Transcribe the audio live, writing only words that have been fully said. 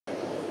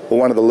Well,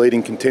 one of the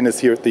leading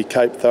contenders here at the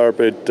Cape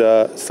Thoroughbred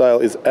sale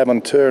is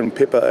Avontuur, and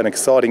Pippa, an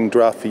exciting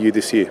draft for you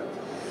this year.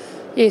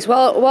 Yes,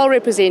 well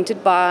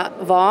represented by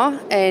VAR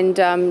and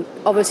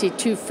obviously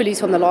two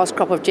fillies from the last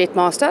crop of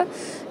Jetmaster,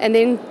 and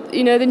then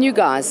the new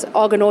guys,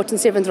 Argonaut and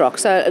Seventh Rock,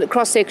 so a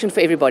cross section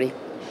for everybody.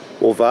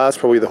 Well, VAR's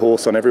probably the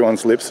horse on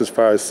everyone's lips as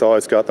far as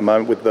size go at the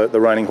moment, with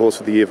the reigning horse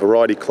of the year,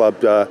 Variety Club,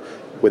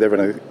 with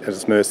everyone at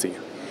its mercy.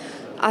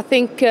 I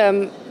think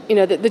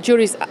the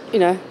jury's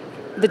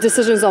the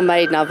decisions are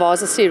made now.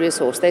 VAR's a serious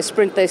horse. They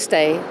sprint, they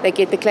stay, they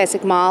get the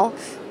classic mile,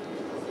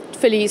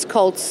 fillies,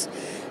 colts.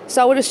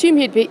 So I would assume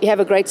he'd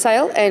have a great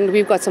sale, and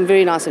we've got some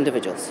very nice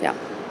individuals, yeah.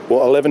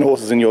 Well, 11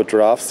 horses in your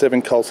draft,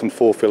 7 colts and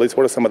 4 fillies.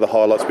 What are some of the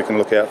highlights we can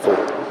look out for?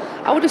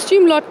 I would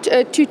assume lot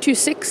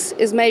 226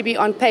 is maybe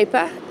on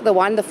paper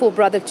the full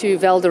brother to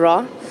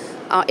Valdera,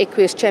 our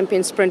Equus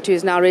champion sprint, who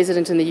is now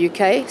resident in the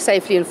UK,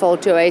 safely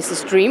enfolded to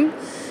Oasis Dream.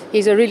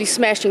 He's a really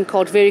smashing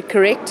colt, very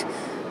correct,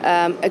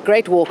 a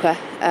great walker,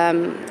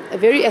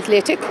 very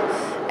athletic,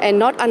 and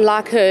not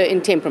unlike her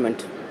in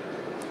temperament.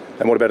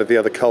 And what about the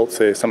other colts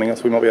there? Something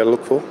else we might be able to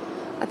look for?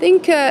 I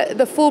think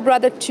the full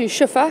brother to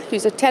Schiffer,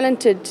 who's a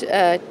talented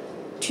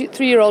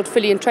 3-year-old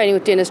filly in training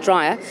with Dennis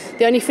Dreyer,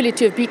 the only filly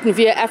to have beaten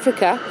Via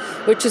Africa,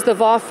 which is the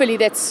VAR filly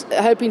that's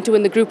hoping to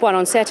win the Group 1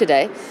 on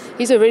Saturday.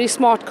 He's a very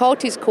smart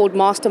colt. He's called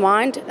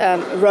Mastermind,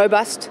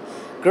 robust,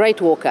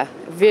 great walker,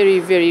 very,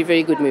 very,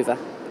 very good mover.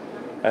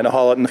 And a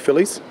highlight in the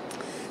fillies?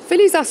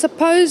 Fillies, I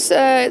suppose,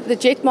 the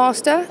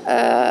Jetmaster,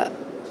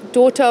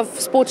 daughter of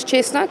Sports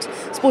Chestnut.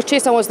 Sports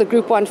Chestnut was the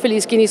Group 1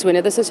 Fillies Guineas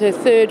winner. This is her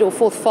 3rd or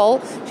 4th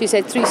foal. She's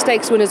had 3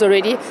 stakes winners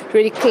already.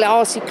 Really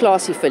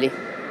classy filly.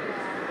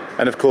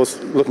 And of course,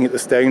 looking at the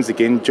stallions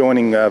again,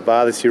 joining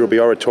VAR this year will be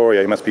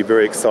Oratorio. You must be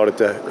very excited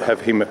to have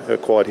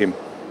acquired him.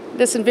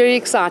 Listen, very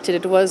excited.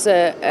 It was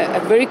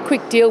a very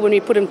quick deal when we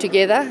put him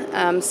together.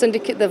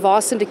 The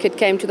VAR syndicate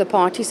came to the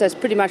party, so it's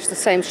pretty much the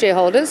same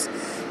shareholders.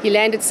 He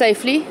landed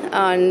safely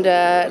and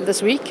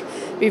this week.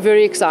 We're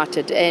very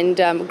excited, and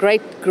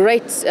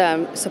great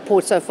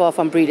support so far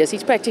from breeders.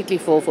 He's practically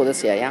full for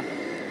this year, yeah.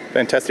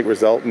 Fantastic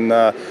result, and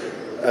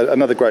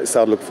another great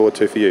sale to look forward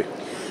to for you.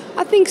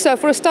 I think so.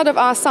 For a stud of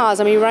our size,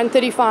 I mean, we run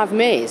 35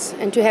 mares,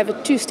 and to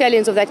have 2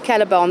 stallions of that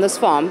caliber on this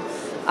farm,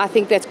 I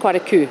think that's quite a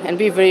coup, and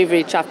we're very,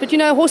 very chuffed. But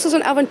horses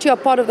on Avontuur are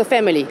part of the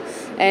family,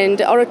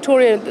 and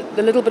Oratorio,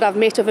 the little bit I've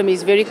met of him,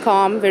 he's very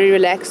calm, very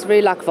relaxed,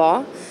 very like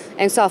VAR,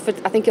 and so I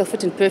think he'll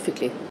fit in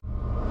perfectly.